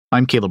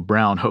I'm Caleb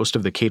Brown, host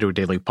of the Cato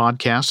Daily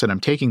Podcast, and I'm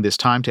taking this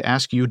time to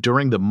ask you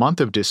during the month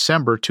of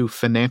December to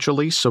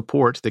financially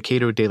support the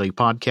Cato Daily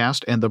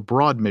Podcast and the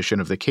broad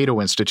mission of the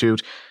Cato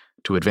Institute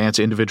to advance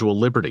individual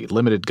liberty,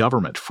 limited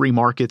government, free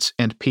markets,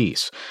 and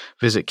peace.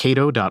 Visit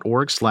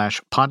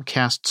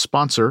cato.org/podcast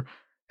sponsor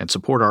and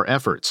support our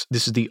efforts.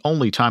 This is the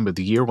only time of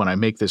the year when I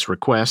make this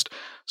request,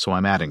 so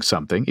I'm adding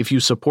something. If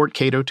you support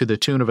Cato to the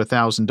tune of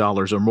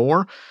 $1,000 or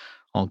more,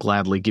 I'll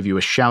gladly give you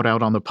a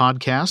shout-out on the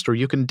podcast, or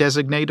you can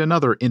designate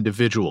another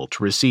individual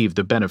to receive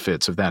the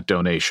benefits of that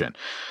donation.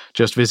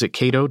 Just visit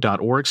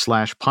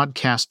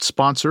cato.org/podcast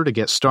sponsor to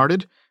get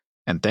started,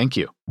 and thank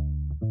you.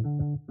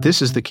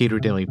 This is the Cato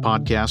Daily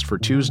Podcast for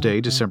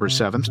Tuesday, December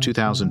 7th,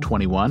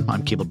 2021.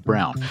 I'm Caleb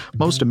Brown.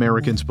 Most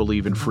Americans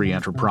believe in free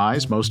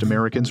enterprise. Most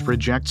Americans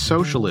reject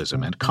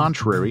socialism. And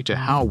contrary to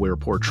how we're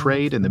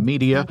portrayed in the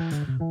media,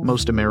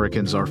 most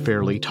Americans are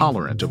fairly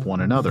tolerant of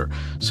one another.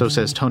 So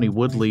says Tony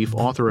Woodleaf,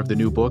 author of the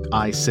new book,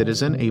 I,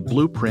 Citizen, a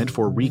blueprint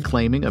for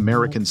reclaiming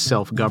American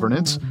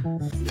self-governance.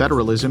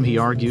 Federalism, he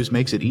argues,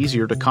 makes it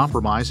easier to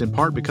compromise, in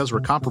part because we're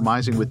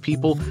compromising with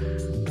people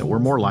that we're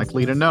more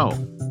likely to know.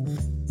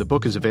 The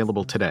book is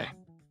available today.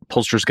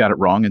 Pollsters got it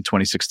wrong in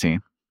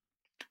 2016.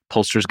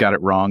 Pollsters got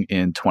it wrong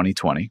in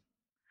 2020.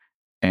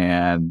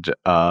 And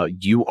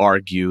you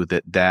argue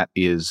that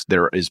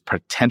there is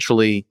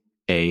potentially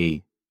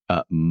a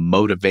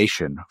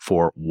motivation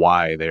for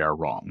why they are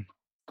wrong.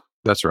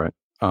 That's right.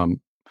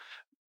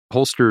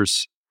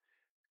 Pollsters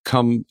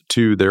come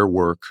to their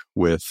work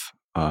with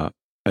an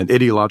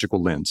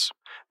ideological lens.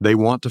 They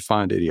want to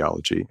find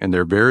ideology, and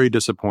they're very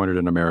disappointed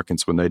in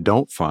Americans when they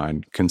don't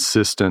find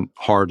consistent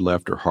hard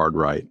left or hard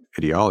right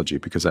ideology,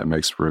 because that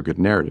makes for a good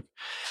narrative.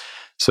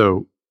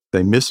 So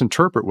they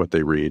misinterpret what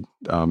they read.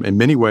 In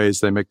many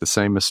ways, they make the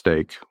same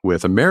mistake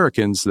with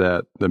Americans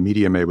that the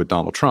media made with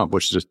Donald Trump,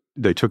 which is just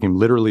they took him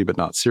literally but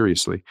not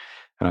seriously.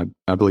 And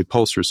I believe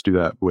pollsters do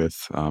that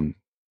with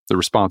the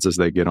responses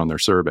they get on their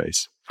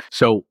surveys.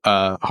 So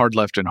hard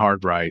left and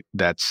hard right,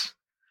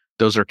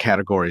 those are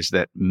categories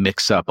that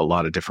mix up a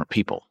lot of different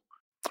people.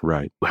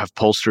 Right. Have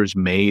pollsters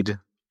made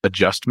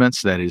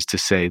adjustments, that is to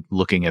say,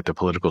 looking at the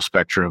political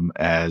spectrum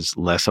as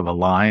less of a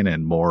line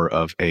and more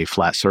of a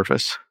flat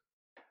surface?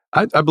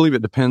 I believe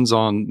it depends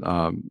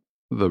on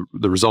the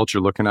results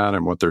you're looking at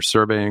and what they're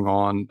surveying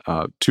on.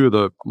 Two of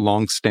the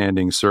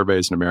long-standing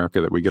surveys in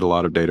America that we get a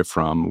lot of data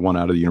from, one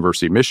out of the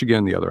University of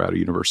Michigan, the other out of the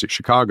University of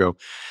Chicago,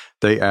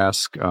 they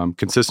ask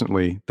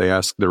consistently, they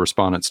ask their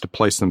respondents to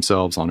place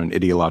themselves on an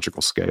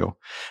ideological scale.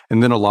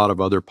 And then a lot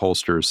of other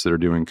pollsters that are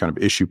doing kind of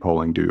issue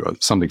polling do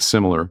something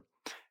similar.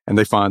 And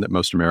they find that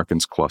most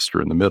Americans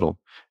cluster in the middle,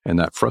 and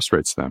that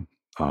frustrates them,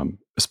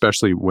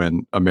 especially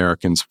when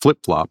Americans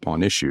flip-flop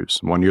on issues.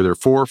 One year they're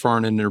for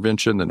foreign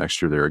intervention, the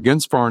next year they're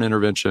against foreign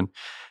intervention.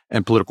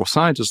 And political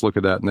scientists look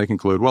at that and they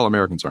conclude, well,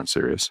 Americans aren't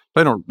serious.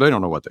 They don't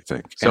know what they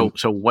think.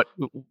 So what?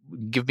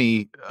 Give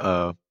me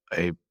a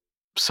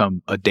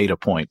data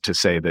point to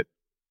say that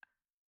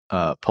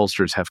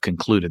pollsters have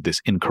concluded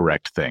this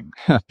incorrect thing.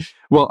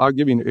 Well, I'll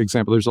give you an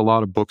example. There's a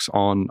lot of books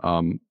on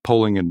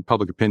polling and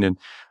public opinion,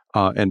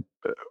 and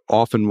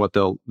often what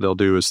they'll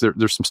do is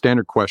there's some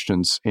standard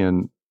questions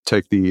in,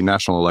 take the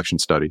National Election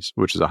Studies,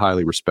 which is a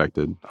highly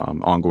respected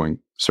ongoing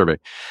survey.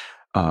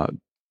 The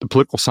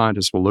political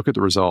scientists will look at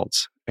the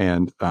results,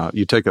 and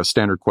you take a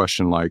standard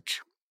question like,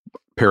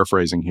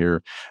 paraphrasing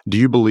here, do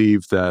you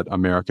believe that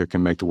America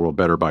can make the world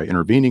better by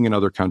intervening in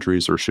other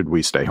countries, or should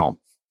we stay home?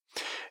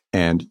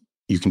 And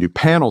you can do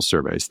panel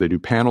surveys. They do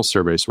panel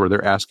surveys where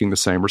they're asking the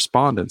same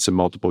respondents in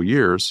multiple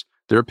years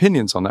their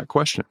opinions on that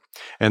question.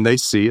 And they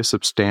see a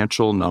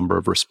substantial number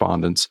of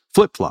respondents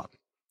flip-flop.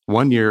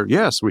 1 year,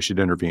 yes, we should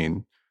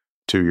intervene.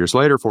 2 years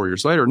later, 4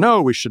 years later,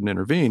 no, we shouldn't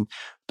intervene.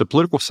 The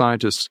political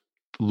scientists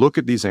look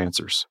at these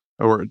answers.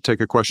 Or take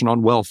a question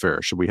on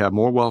welfare. Should we have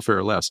more welfare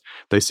or less?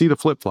 They see the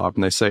flip-flop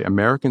and they say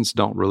Americans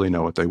don't really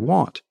know what they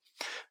want.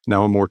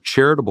 Now, a more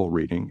charitable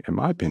reading, in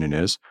my opinion,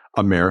 is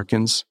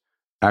Americans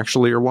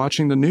actually are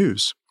watching the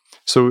news.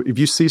 So if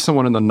you see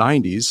someone in the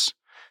 90s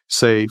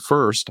say,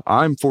 first,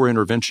 I'm for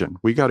intervention.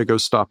 We got to go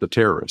stop the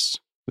terrorists,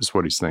 is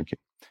what he's thinking.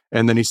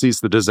 And then he sees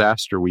the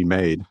disaster we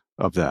made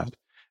of that.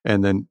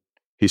 And then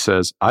he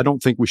says, I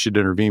don't think we should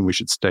intervene. We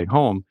should stay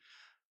home.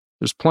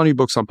 There's plenty of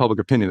books on public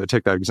opinion that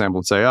take that example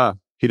and say,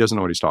 he doesn't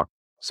know what he's talking.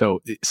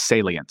 So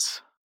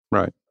salience.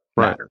 Right.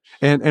 Matter.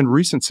 And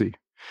recency.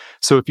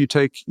 So if you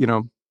take,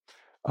 you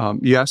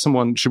ask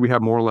someone, should we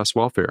have more or less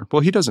welfare?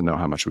 Well, he doesn't know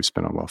how much we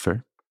spend on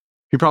welfare.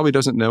 He probably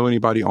doesn't know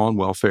anybody on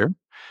welfare.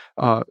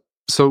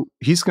 So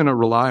he's going to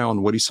rely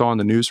on what he saw in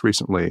the news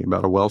recently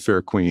about a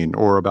welfare queen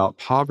or about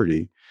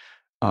poverty.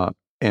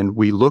 And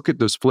we look at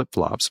those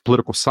flip-flops,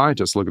 political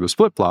scientists look at those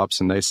flip-flops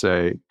and they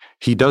say,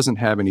 he doesn't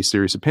have any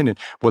serious opinion.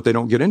 What they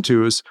don't get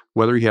into is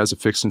whether he has a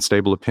fixed and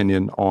stable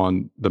opinion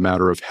on the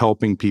matter of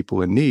helping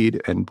people in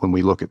need. And when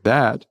we look at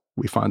that,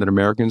 we find that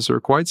Americans are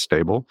quite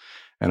stable,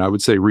 and I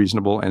would say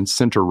reasonable and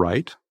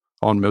center-right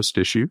on most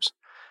issues.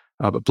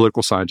 But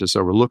political scientists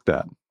overlook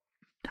that.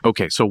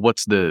 Okay, so what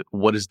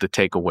is the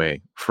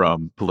takeaway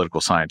from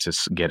political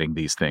scientists getting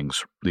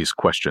these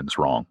questions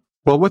wrong?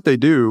 Well, what they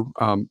do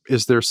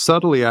is they're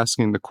subtly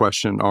asking the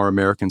question, are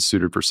Americans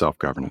suited for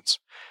self-governance?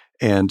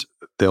 And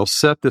they'll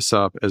set this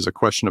up as a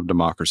question of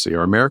democracy.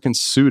 Are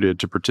Americans suited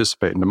to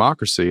participate in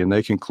democracy? And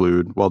they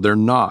conclude, well, they're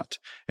not.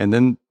 And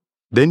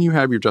then you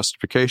have your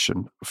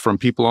justification from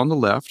people on the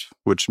left,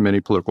 which many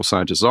political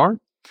scientists are,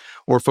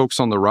 or folks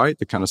on the right,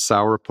 the kind of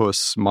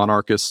sourpuss,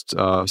 monarchist,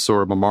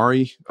 Sohrab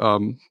Ahmari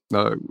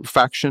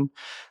faction.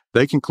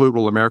 They conclude,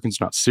 well, Americans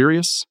are not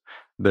serious,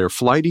 they're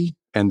flighty,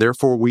 and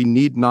therefore we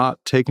need not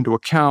take into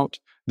account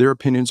their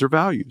opinions or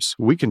values.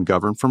 We can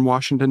govern from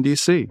Washington,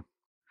 D.C.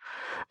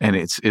 And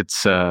it's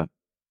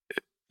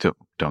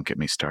don't get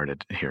me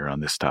started here on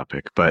this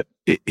topic, but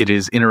it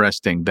is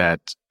interesting that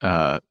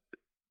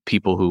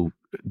people who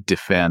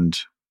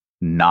defend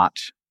not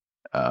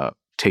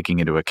taking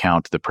into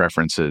account the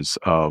preferences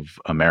of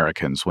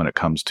Americans when it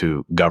comes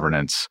to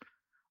governance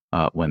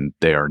when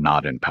they are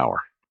not in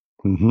power.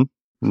 Mm-hmm.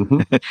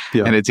 Mm-hmm.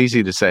 Yeah. And it's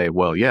easy to say,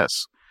 well,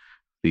 yes,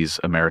 these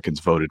Americans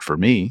voted for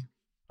me.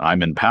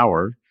 I'm in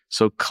power.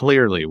 So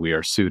clearly we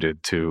are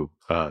suited to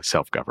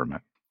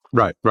self-government.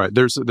 Right.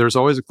 There's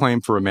always a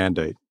claim for a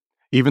mandate,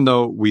 even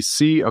though we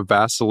see a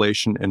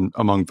vacillation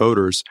among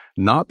voters,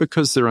 not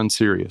because they're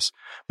unserious,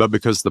 but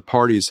because the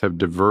parties have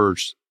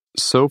diverged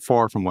so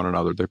far from one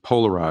another. They're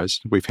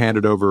polarized. We've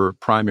handed over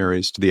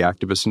primaries to the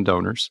activists and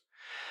donors,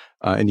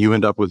 and you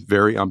end up with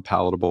very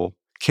unpalatable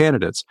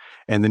candidates.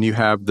 And then you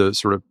have the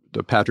sort of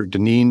the Patrick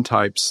Deneen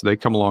types. They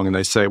come along and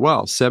they say,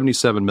 well,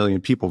 77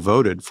 million people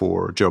voted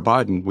for Joe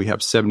Biden. We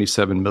have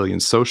 77 million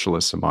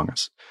socialists among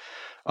us.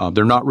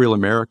 They're not real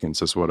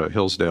Americans, is what a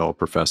Hillsdale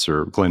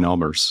professor, Glenn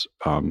Elmers,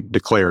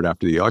 declared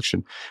after the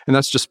election. And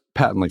that's just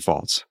patently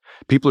false.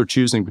 People are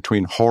choosing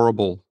between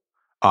horrible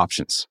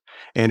options.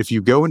 And if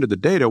you go into the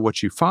data,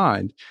 what you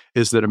find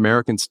is that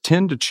Americans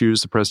tend to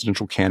choose the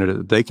presidential candidate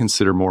that they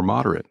consider more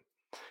moderate.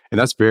 And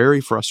that's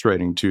very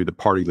frustrating to the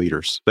party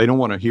leaders. They don't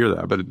want to hear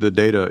that, but the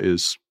data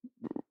is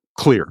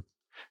clear.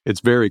 It's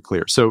very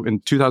clear. So in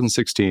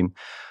 2016,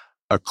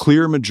 a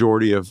clear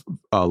majority of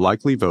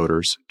likely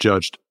voters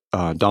judged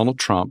Donald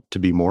Trump to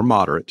be more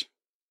moderate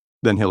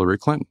than Hillary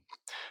Clinton.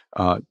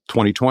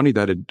 2020,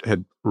 that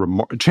had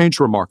changed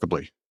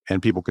remarkably,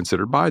 and people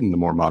considered Biden the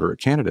more moderate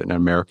candidate, and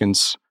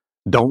Americans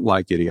don't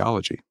like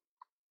ideology.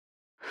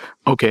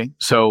 Okay,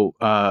 so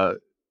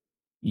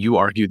you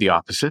argue the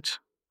opposite.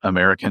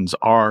 Americans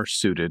are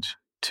suited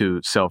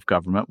to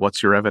self-government.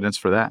 What's your evidence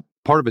for that?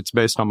 Part of it's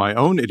based on my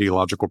own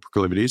ideological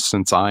proclivities,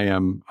 since I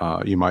am,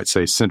 you might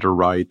say,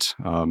 center-right,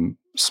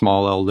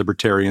 small L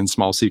libertarian,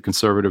 small c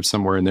conservative,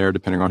 somewhere in there,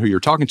 depending on who you're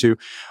talking to.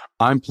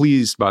 I'm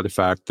pleased by the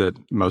fact that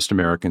most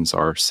Americans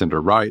are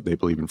center-right. They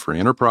believe in free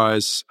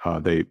enterprise.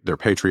 They're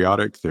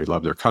patriotic. They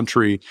love their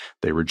country.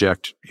 They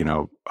reject,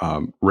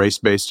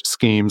 race-based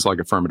schemes like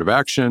affirmative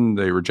action.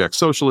 They reject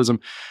socialism.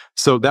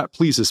 So that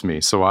pleases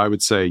me. So I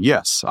would say,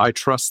 yes, I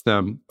trust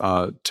them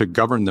to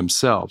govern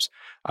themselves.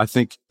 I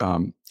think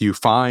you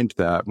find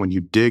that when you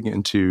dig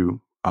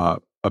into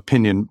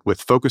opinion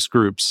with focus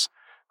groups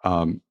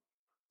and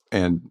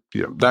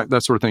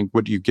that sort of thing,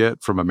 what you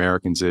get from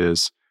Americans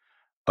is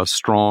a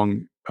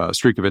strong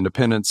streak of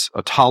independence,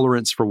 a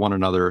tolerance for one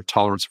another,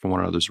 tolerance for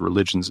one another's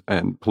religions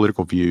and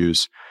political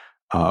views,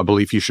 a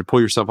belief you should pull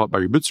yourself up by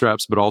your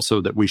bootstraps, but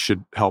also that we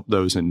should help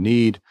those in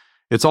need.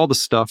 It's all the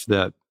stuff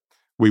that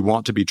we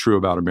want to be true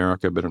about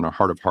America, but in our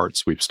heart of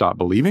hearts, we've stopped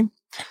believing.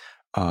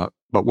 But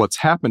what's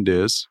happened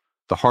is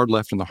the hard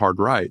left and the hard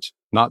right,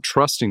 not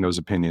trusting those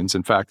opinions,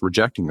 in fact,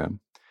 rejecting them,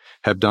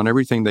 have done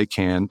everything they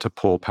can to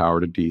pull power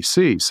to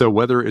D.C. So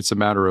whether it's a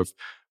matter of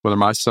whether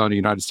my son, a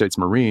United States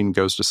Marine,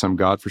 goes to some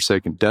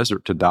godforsaken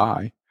desert to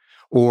die,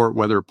 or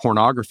whether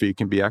pornography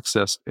can be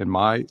accessed in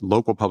my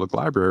local public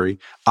library,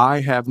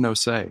 I have no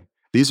say.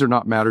 These are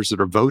not matters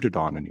that are voted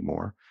on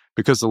anymore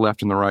because the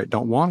left and the right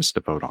don't want us to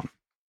vote on them.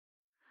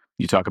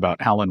 You talk about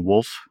Alan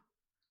Wolf,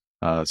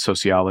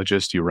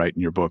 sociologist. You write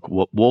in your book,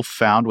 Wolf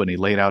found when he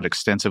laid out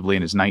extensively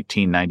in his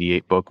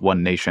 1998 book,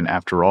 One Nation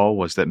After All,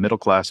 was that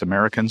middle-class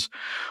Americans,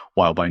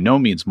 while by no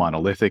means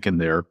monolithic in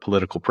their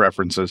political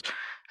preferences,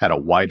 had a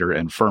wider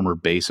and firmer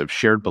base of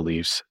shared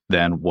beliefs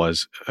than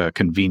was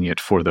convenient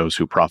for those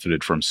who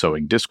profited from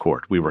sowing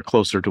discord. We were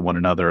closer to one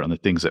another on the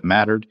things that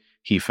mattered,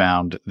 he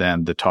found,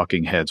 than the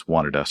talking heads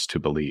wanted us to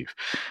believe.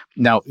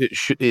 Now,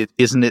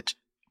 isn't it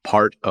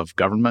part of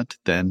government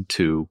then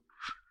to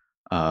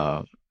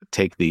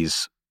take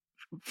these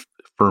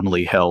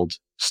firmly held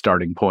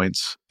starting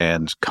points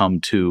and come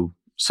to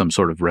some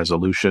sort of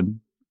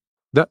resolution?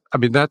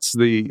 That's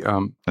the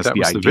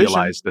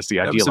idealized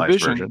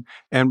version.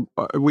 And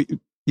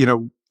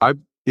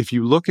if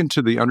you look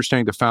into the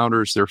understanding of the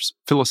founders, their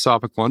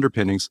philosophical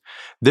underpinnings,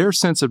 their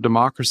sense of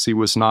democracy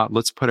was not,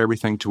 let's put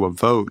everything to a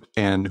vote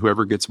and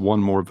whoever gets one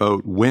more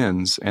vote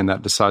wins, and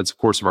that decides the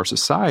course of our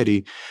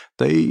society.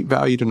 They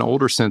valued an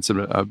older sense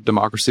of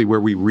democracy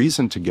where we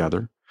reason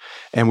together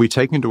and we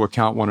take into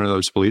account one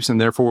another's beliefs, and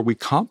therefore we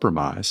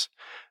compromise.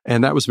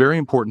 And that was very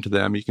important to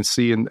them. You can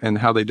see in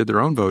how they did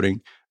their own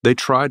voting They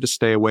tried to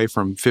stay away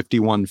from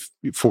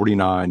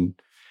 51-49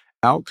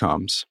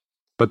 outcomes,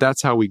 but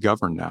that's how we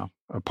govern now.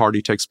 A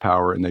party takes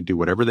power and they do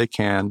whatever they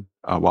can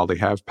while they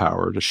have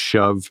power to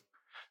shove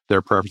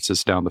their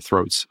preferences down the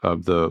throats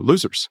of the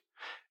losers.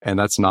 And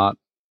that's not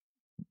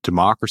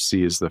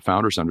democracy as the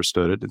founders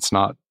understood it. It's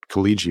not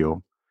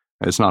collegial.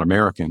 It's not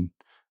American.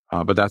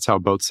 But that's how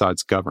both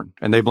sides govern.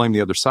 And they blame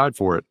the other side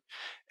for it.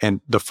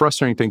 And the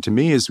frustrating thing to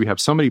me is we have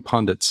so many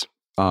pundits,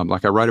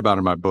 like I write about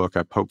in my book,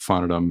 I poke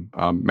fun at them.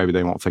 Maybe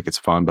they won't think it's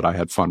fun, but I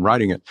had fun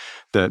writing it,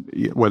 that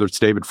whether it's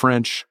David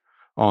French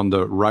on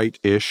the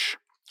right-ish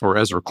or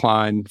Ezra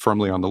Klein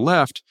firmly on the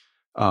left,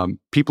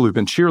 people who've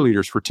been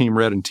cheerleaders for Team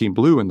Red and Team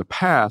Blue in the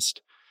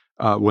past,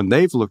 when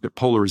they've looked at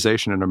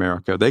polarization in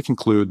America, they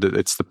conclude that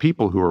it's the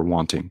people who are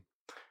wanting.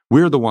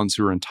 We're the ones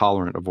who are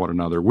intolerant of one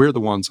another. We're the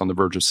ones on the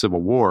verge of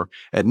civil war.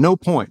 At no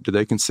point do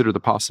they consider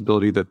the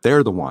possibility that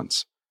they're the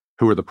ones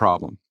who are the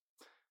problem.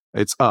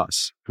 It's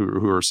us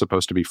who are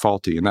supposed to be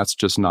faulty, and that's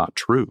just not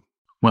true.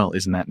 Well,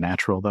 isn't that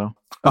natural, though?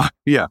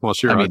 Yeah, well,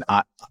 sure. I mean,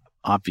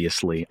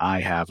 obviously,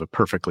 I have a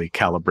perfectly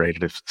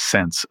calibrated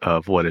sense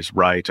of what is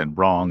right and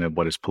wrong and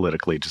what is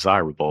politically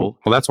desirable.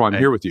 Well, that's why I'm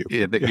here with you.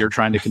 You're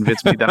trying to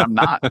convince me that I'm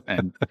not,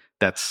 and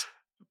that's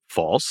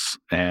false,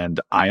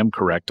 and I am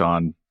correct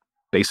on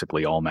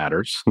basically all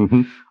matters.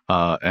 Mm-hmm.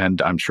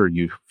 And I'm sure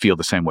you feel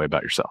the same way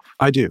about yourself.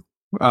 I do.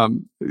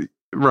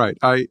 Right.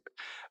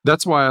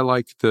 That's why I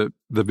like the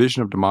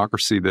vision of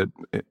democracy that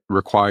it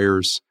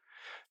requires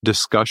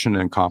discussion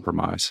and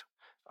compromise.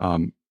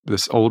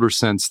 This older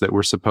sense that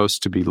we're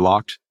supposed to be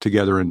locked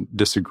together in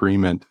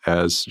disagreement,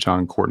 as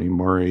John Courtney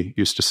Murray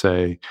used to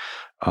say.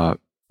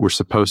 We're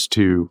supposed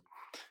to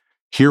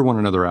hear one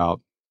another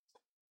out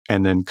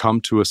and then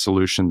come to a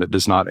solution that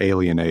does not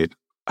alienate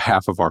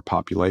half of our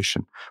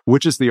population,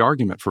 which is the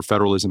argument for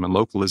federalism and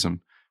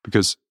localism,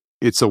 because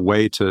it's a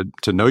way to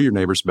know your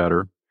neighbors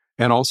better.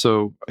 And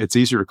also, it's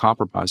easier to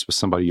compromise with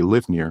somebody you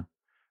live near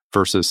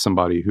versus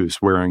somebody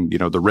who's wearing,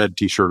 the red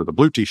T-shirt or the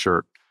blue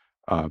T-shirt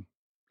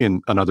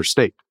in another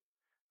state.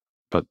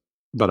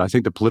 But I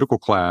think the political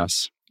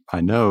class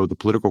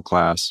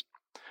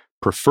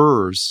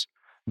prefers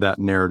that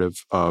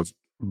narrative of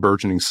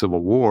burgeoning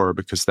civil war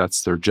because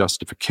that's their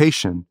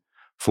justification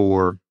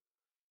for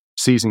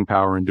seizing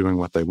power and doing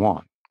what they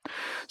want.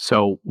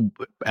 So,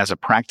 as a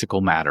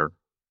practical matter,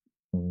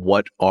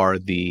 what are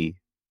the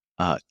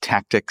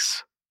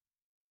tactics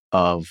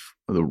of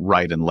the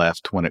right and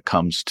left when it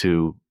comes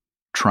to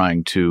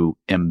trying to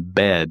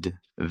embed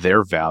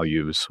their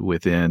values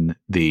within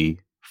the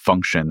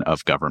function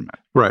of government?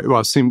 Right.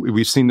 Well,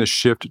 we've seen this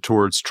shift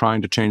towards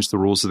trying to change the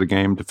rules of the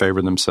game to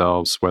favor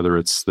themselves, whether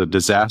it's the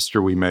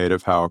disaster we made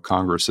of how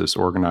Congress is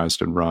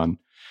organized and run,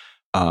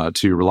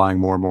 to relying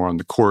more and more on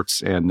the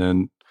courts, and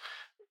then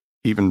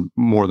even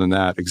more than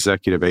that,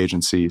 executive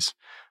agencies.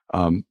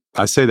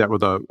 I say that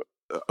with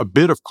a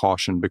bit of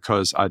caution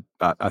because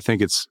I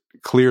think it's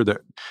clear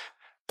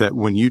that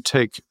when you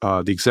take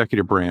the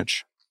executive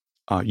branch,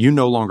 you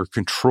no longer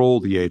control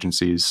the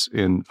agencies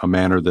in a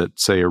manner that,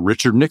 say, a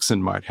Richard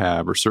Nixon might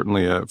have, or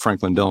certainly a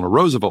Franklin Delano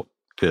Roosevelt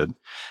did.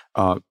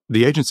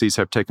 The agencies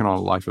have taken on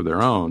a life of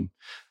their own.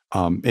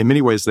 In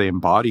many ways, they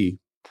embody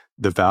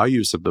the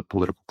values of the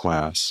political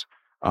class,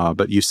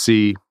 but you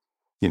see,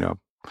 issue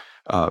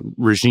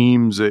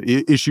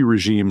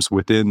regimes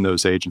within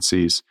those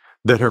agencies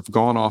that have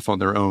gone off on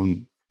their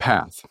own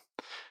path.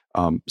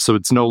 So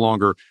it's no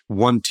longer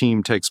one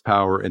team takes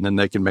power and then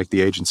they can make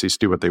the agencies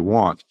do what they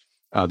want.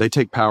 They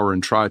take power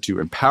and try to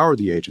empower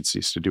the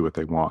agencies to do what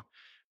they want.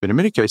 But in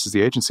many cases,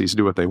 the agencies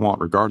do what they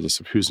want regardless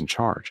of who's in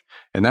charge.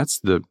 And that's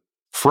the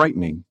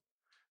frightening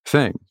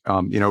thing.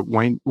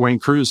 Wayne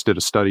Cruz did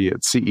a study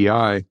at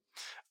CEI,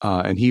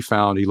 and he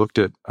looked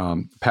at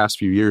the past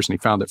few years, and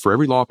he found that for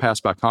every law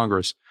passed by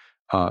Congress,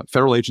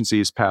 federal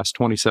agencies passed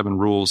 27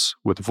 rules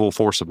with the full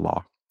force of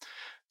law.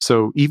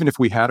 So even if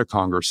we had a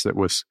Congress that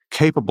was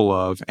capable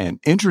of and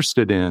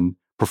interested in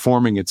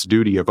performing its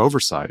duty of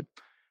oversight,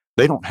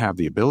 they don't have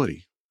the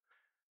ability.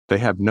 They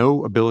have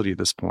no ability at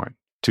this point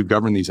to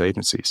govern these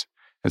agencies.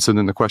 And so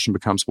then the question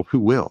becomes, well, who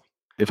will?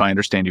 If I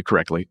understand you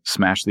correctly,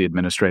 smash the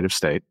administrative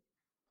state.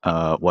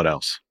 What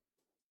else?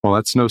 Well,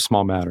 that's no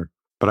small matter.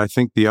 But I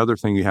think the other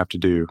thing you have to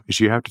do is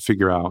you have to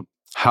figure out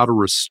how to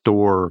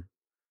restore,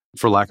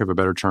 for lack of a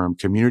better term,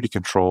 community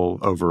control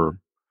over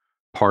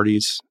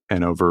parties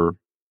and over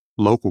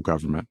local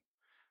government.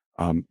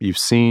 You've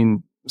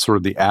seen sort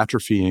of the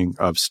atrophying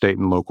of state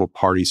and local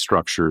party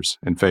structures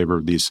in favor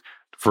of these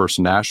first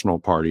national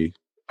party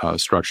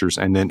structures,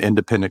 and then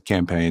independent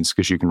campaigns,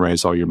 because you can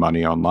raise all your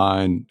money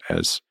online,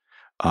 as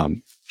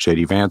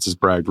J.D. Vance has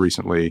bragged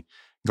recently,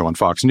 go on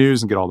Fox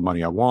News and get all the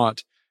money I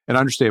want. And I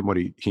understand what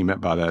he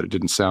meant by that. It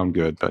didn't sound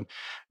good,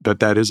 but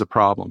that is a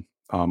problem.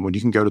 When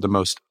you can go to the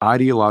most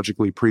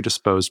ideologically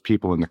predisposed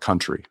people in the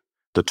country,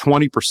 the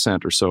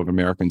 20% or so of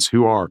Americans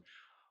who are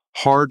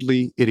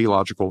hardly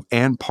ideological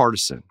and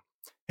partisan.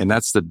 And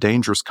that's the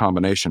dangerous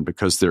combination,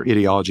 because their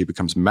ideology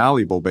becomes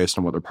malleable based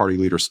on what their party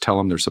leaders tell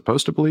them they're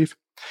supposed to believe.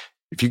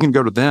 If you can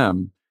go to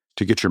them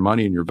to get your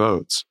money and your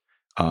votes,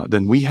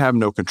 then we have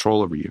no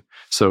control over you.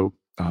 So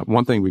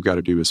one thing we've got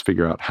to do is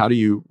figure out how do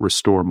you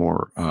restore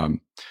more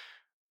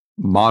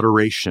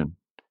moderation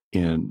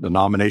in the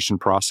nomination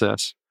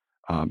process.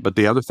 But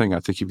the other thing I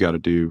think you've got to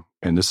do,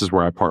 and this is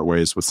where I part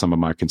ways with some of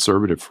my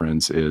conservative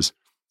friends, is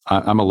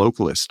I'm a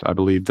localist. I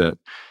believe that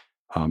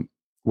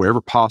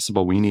wherever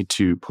possible, we need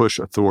to push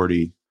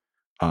authority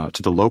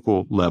to the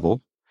local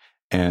level.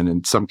 And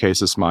in some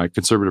cases, my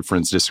conservative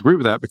friends disagree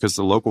with that because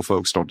the local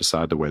folks don't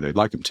decide the way they'd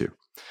like them to.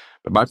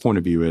 But my point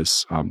of view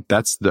is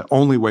that's the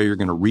only way you're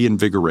going to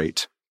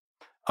reinvigorate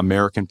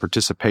American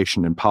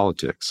participation in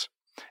politics.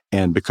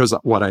 And because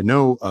what I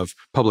know of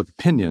public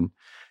opinion,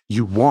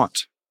 you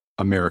want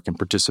American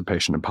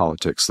participation in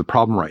politics. The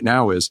problem right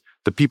now is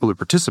the people who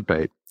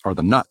participate are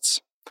the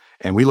nuts.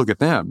 And we look at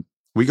them,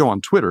 we go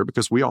on Twitter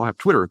because we all have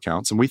Twitter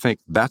accounts and we think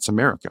that's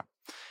America.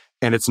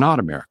 And it's not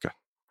America,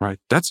 right?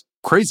 That's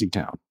crazy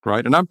town,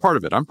 right? And I'm part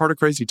of it. I'm part of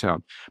crazy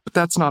town, but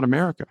that's not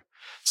America.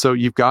 So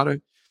you've got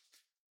to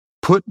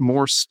put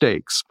more at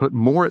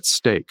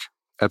stake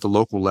at the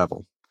local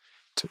level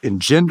to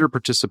engender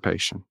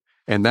participation.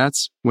 And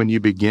that's when you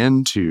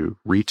begin to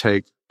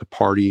retake the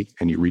party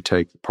and you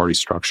retake the party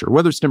structure,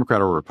 whether it's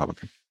Democrat or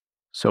Republican.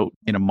 So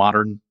in a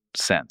modern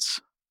sense,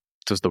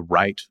 does the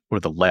right or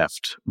the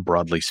left,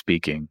 broadly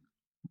speaking,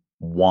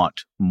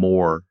 want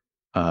more,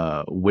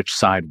 which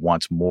side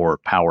wants more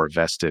power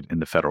vested in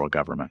the federal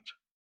government?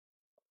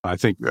 I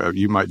think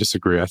you might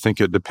disagree. I think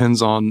it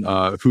depends on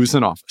who's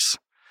in office.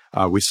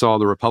 We saw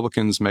the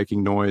Republicans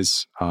making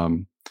noise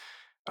under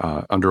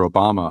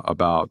Obama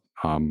about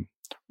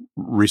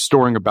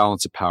restoring a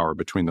balance of power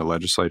between the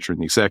legislature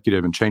and the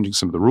executive and changing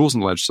some of the rules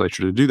in the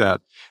legislature to do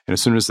that. And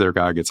as soon as their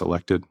guy gets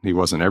elected, he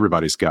wasn't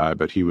everybody's guy,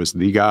 but he was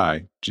the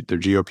guy, their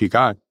GOP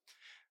guy,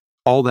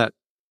 all that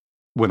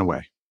went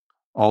away.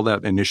 All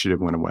that initiative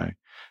went away.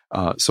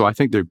 So I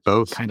think they're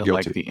both kind of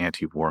guilty. Like the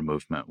anti-war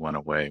movement went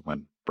away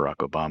when Barack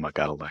Obama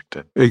got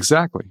elected.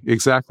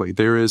 Exactly.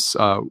 There is,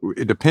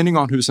 depending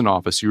on who's in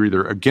office, you're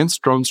either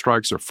against drone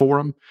strikes or for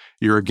them.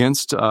 You're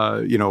against,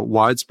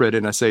 widespread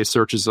NSA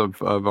searches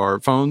of our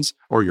phones,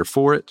 or you're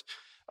for it.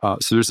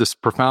 So there's this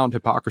profound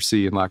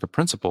hypocrisy and lack of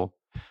principle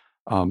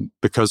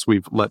because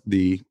we've let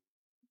the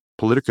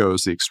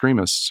politicos, the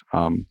extremists,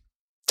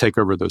 take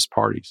over those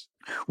parties.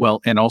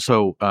 Well, and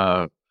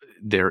also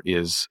there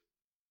is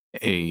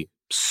a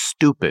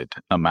stupid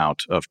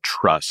amount of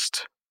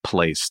trust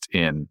placed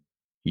in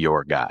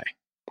your guy,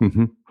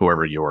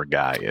 whoever your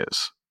guy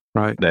is.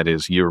 Right. That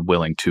is, you're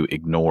willing to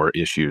ignore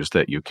issues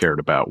that you cared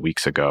about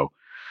weeks ago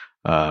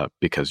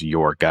because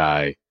your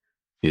guy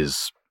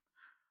is,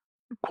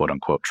 quote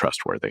unquote,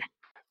 trustworthy.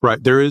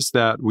 Right. There is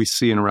that we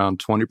see in around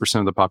 20%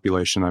 of the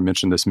population. I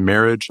mentioned this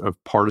marriage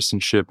of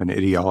partisanship and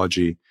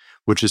ideology,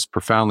 which is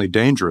profoundly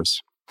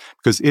dangerous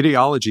because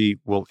ideology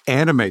will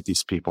animate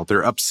these people.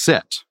 They're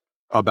upset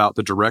about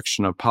the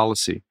direction of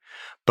policy,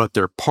 but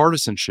their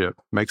partisanship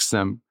makes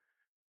them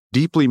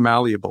deeply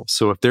malleable.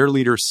 So if their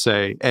leaders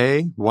say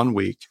A one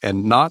week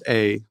and not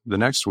A the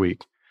next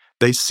week,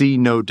 they see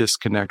no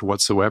disconnect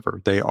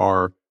whatsoever. They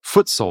are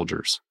foot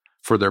soldiers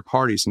for their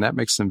parties, and that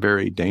makes them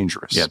very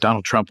dangerous. Yeah,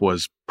 Donald Trump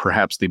was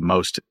perhaps the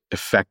most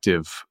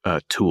effective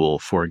tool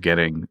for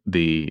getting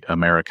the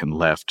American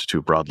left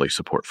to broadly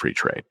support free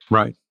trade.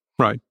 Right.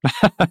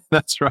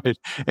 That's right.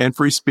 And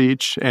free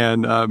speech.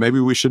 And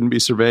maybe we shouldn't be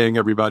surveying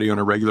everybody on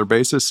a regular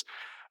basis.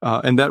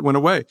 And that went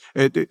away.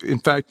 In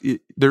fact,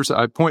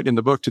 I point in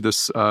the book to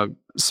this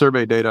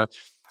survey data.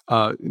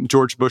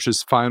 George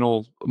Bush's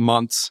final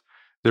months,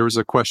 there was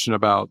a question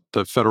about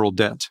the federal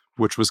debt,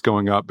 which was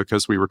going up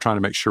because we were trying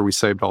to make sure we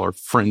saved all our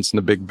friends in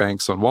the big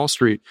banks on Wall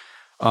Street.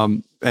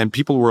 And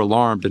people were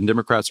alarmed, and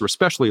Democrats were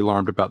especially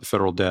alarmed about the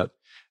federal debt.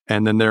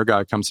 And then their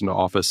guy comes into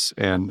office,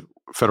 and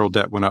federal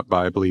debt went up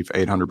by, I believe,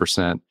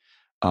 800%.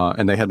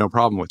 And they had no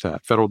problem with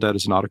that. Federal debt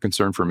is not a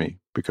concern for me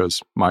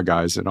because my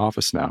guy's in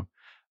office now.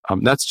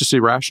 That's just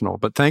irrational.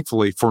 But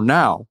thankfully, for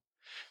now,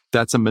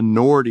 that's a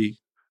minority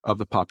of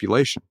the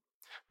population.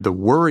 The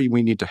worry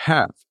we need to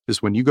have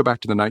is when you go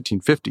back to the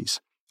 1950s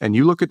and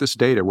you look at this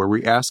data where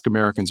we ask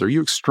Americans, are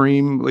you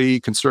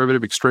extremely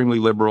conservative, extremely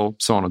liberal,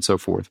 so on and so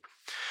forth?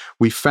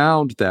 We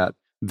found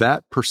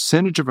that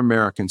percentage of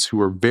Americans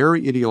who are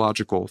very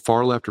ideological,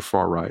 far left or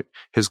far right,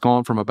 has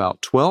gone from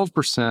about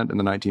 12% in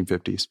the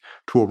 1950s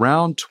to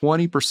around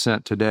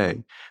 20%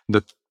 today.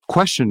 The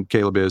question,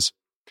 Caleb, is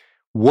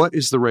what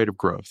is the rate of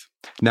growth?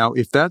 Now,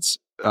 if that's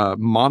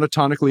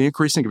monotonically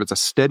increasing, if it's a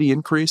steady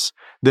increase,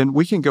 then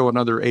we can go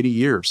another 80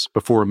 years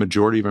before a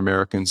majority of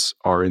Americans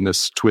are in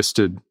this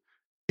twisted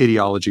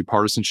ideology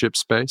partisanship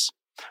space.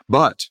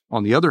 But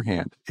on the other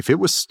hand, if it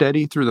was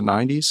steady through the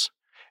 90s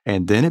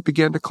and then it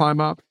began to climb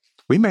up,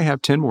 we may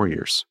have 10 more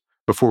years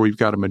before we've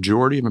got a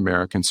majority of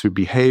Americans who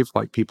behave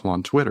like people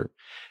on Twitter.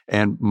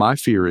 And my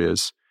fear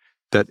is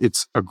that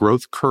it's a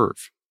growth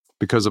curve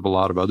because of a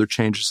lot of other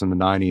changes in the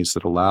 90s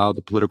that allow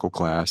the political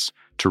class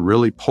to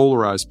really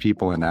polarize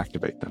people and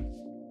activate them.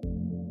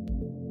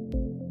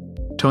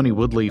 Tony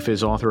Woodleaf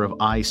is author of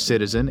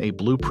iCitizen, a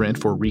blueprint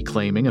for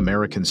reclaiming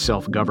American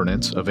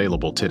self-governance,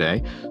 available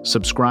today.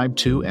 Subscribe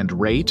to and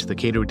rate the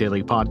Cato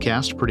Daily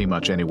Podcast pretty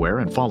much anywhere,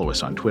 and follow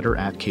us on Twitter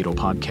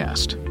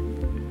 @CatoPodcast.